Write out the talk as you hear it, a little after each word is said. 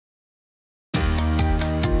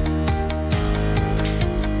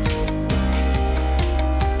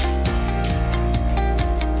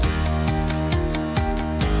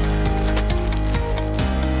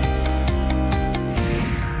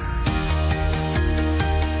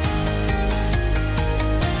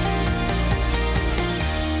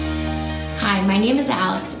my name is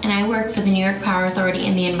Alex and I work for the New York Power Authority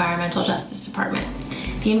in the Environmental Justice Department.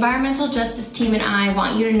 The Environmental Justice team and I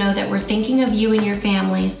want you to know that we're thinking of you and your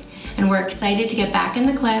families, and we're excited to get back in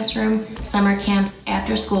the classroom, summer camps,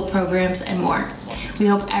 after-school programs, and more. We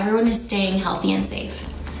hope everyone is staying healthy and safe.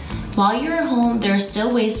 While you're at home, there are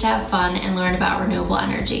still ways to have fun and learn about renewable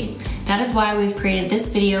energy. That is why we've created this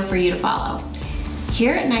video for you to follow.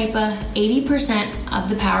 Here at NYPA, 80% of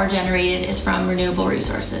the power generated is from renewable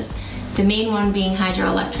resources, the main one being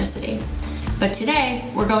hydroelectricity. But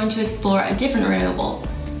today, we're going to explore a different renewable,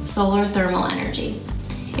 solar thermal energy.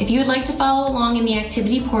 If you would like to follow along in the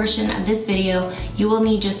activity portion of this video, you will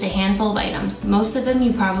need just a handful of items. Most of them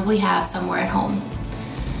you probably have somewhere at home.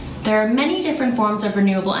 There are many different forms of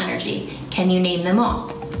renewable energy. Can you name them all?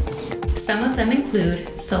 Some of them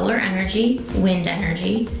include solar energy, wind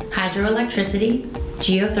energy, hydroelectricity,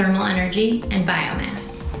 geothermal energy, and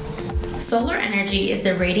biomass. Solar energy is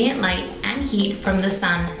the radiant light and heat from the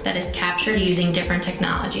sun that is captured using different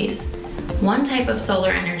technologies. One type of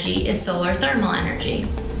solar energy is solar thermal energy.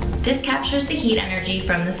 This captures the heat energy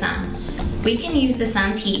from the sun. We can use the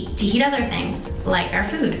sun's heat to heat other things, like our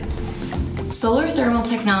food. Solar thermal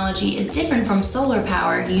technology is different from solar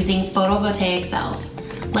power using photovoltaic cells,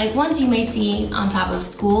 like ones you may see on top of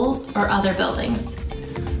schools or other buildings.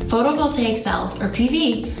 Photovoltaic cells, or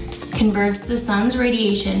PV, converts the sun's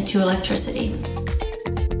radiation to electricity.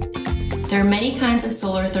 There are many kinds of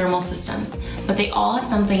solar thermal systems, but they all have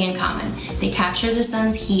something in common. They capture the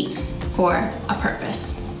sun's heat for a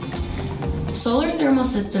purpose. Solar thermal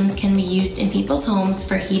systems can be used in people's homes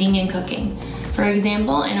for heating and cooking. For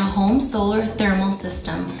example, in a home solar thermal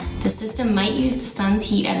system, the system might use the sun's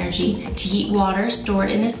heat energy to heat water stored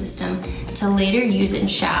in the system to later use in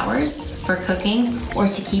showers, for cooking, or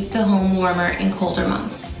to keep the home warmer in colder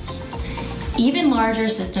months. Even larger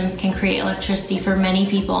systems can create electricity for many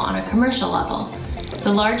people on a commercial level.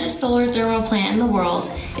 The largest solar thermal plant in the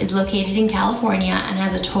world is located in California and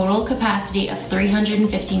has a total capacity of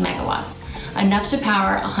 350 megawatts, enough to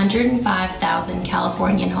power 105,000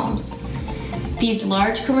 Californian homes. These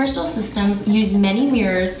large commercial systems use many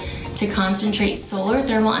mirrors to concentrate solar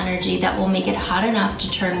thermal energy that will make it hot enough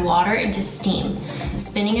to turn water into steam,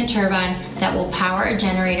 spinning a turbine that will power a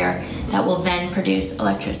generator that will then produce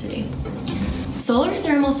electricity. Solar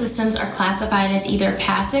thermal systems are classified as either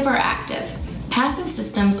passive or active. Passive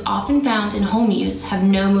systems, often found in home use, have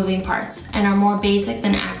no moving parts and are more basic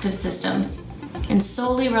than active systems, and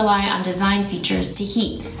solely rely on design features to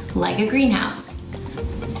heat, like a greenhouse.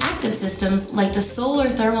 Active systems, like the solar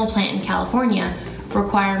thermal plant in California,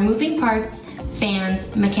 require moving parts,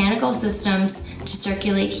 fans, mechanical systems to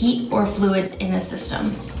circulate heat or fluids in the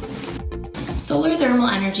system. Solar thermal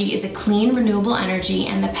energy is a clean, renewable energy,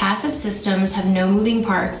 and the passive systems have no moving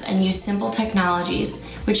parts and use simple technologies,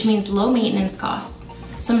 which means low maintenance costs.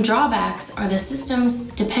 Some drawbacks are the system's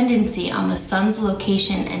dependency on the sun's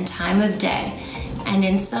location and time of day, and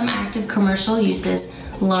in some active commercial uses,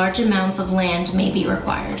 large amounts of land may be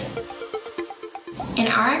required. In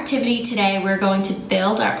our activity today, we're going to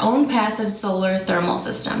build our own passive solar thermal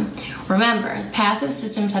system. Remember, passive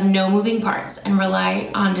systems have no moving parts and rely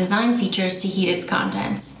on design features to heat its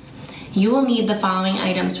contents. You will need the following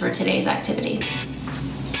items for today's activity.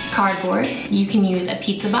 Cardboard. You can use a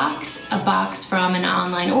pizza box, a box from an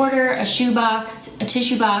online order, a shoe box, a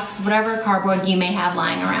tissue box, whatever cardboard you may have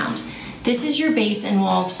lying around. This is your base and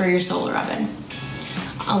walls for your solar oven.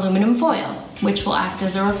 Aluminum foil, which will act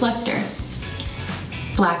as a reflector.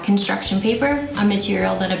 Black construction paper, a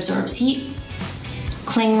material that absorbs heat.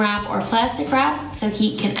 Cling wrap or plastic wrap, so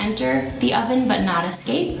heat can enter the oven but not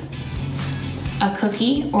escape. A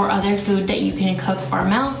cookie or other food that you can cook or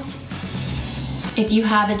melt. If you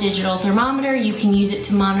have a digital thermometer, you can use it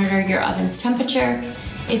to monitor your oven's temperature.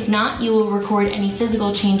 If not, you will record any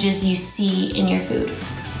physical changes you see in your food.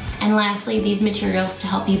 And lastly, these materials to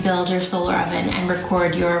help you build your solar oven and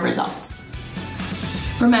record your results.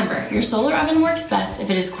 Remember, your solar oven works best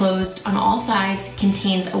if it is closed on all sides,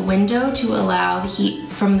 contains a window to allow the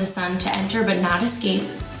heat from the sun to enter but not escape,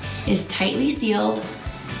 is tightly sealed,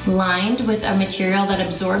 lined with a material that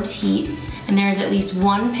absorbs heat, and there is at least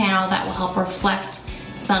one panel that will help reflect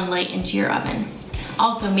sunlight into your oven.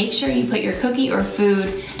 Also, make sure you put your cookie or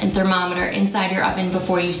food and thermometer inside your oven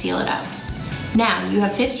before you seal it up. Now, you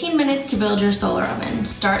have 15 minutes to build your solar oven.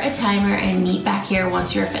 Start a timer and meet back here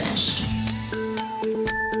once you're finished.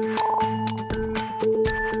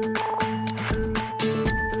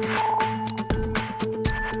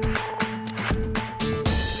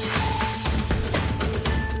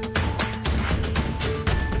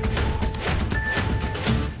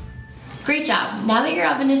 Great job! Now that your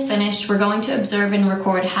oven is finished, we're going to observe and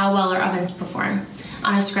record how well our ovens perform.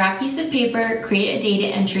 On a scrap piece of paper, create a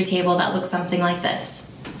data entry table that looks something like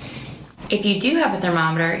this. If you do have a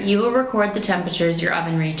thermometer, you will record the temperatures your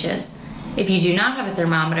oven reaches. If you do not have a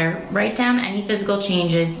thermometer, write down any physical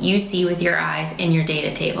changes you see with your eyes in your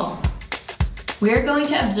data table. We are going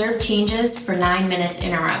to observe changes for 9 minutes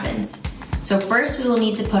in our ovens. So first we will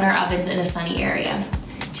need to put our ovens in a sunny area.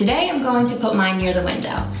 Today I'm going to put mine near the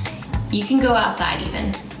window. You can go outside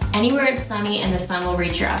even. Anywhere it's sunny and the sun will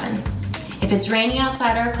reach your oven. If it's raining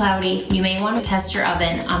outside or cloudy, you may want to test your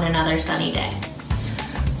oven on another sunny day.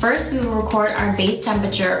 First, we will record our base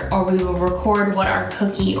temperature, or we will record what our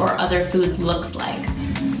cookie or other food looks like.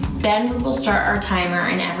 Then we will start our timer,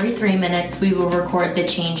 and every 3 minutes we will record the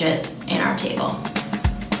changes in our table.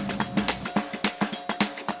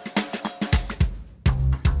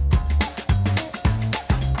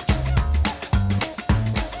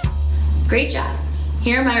 Great job.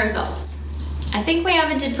 Here are my results. I think my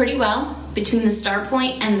oven did pretty well. Between the start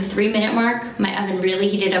point and the 3-minute mark, my oven really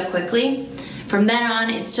heated up quickly. From then on,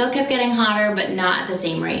 it still kept getting hotter, but not at the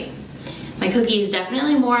same rate. My cookie is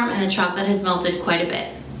definitely warm and the chocolate has melted quite a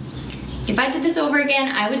bit. If I did this over again,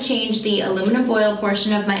 I would change the aluminum foil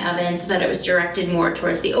portion of my oven so that it was directed more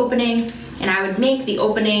towards the opening, and I would make the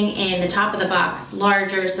opening in the top of the box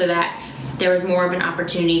larger so that there was more of an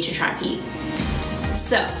opportunity to trap heat.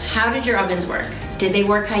 So, how did your ovens work? Did they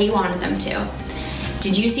work how you wanted them to?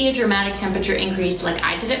 Did you see a dramatic temperature increase like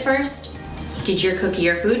I did at first? Did your cookie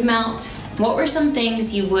or food melt? What were some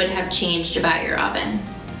things you would have changed about your oven?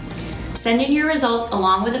 Send in your results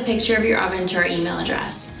along with a picture of your oven to our email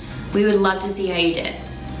address. We would love to see how you did.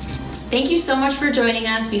 Thank you so much for joining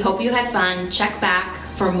us. We hope you had fun. Check back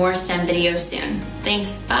for more STEM videos soon.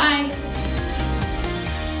 Thanks, bye.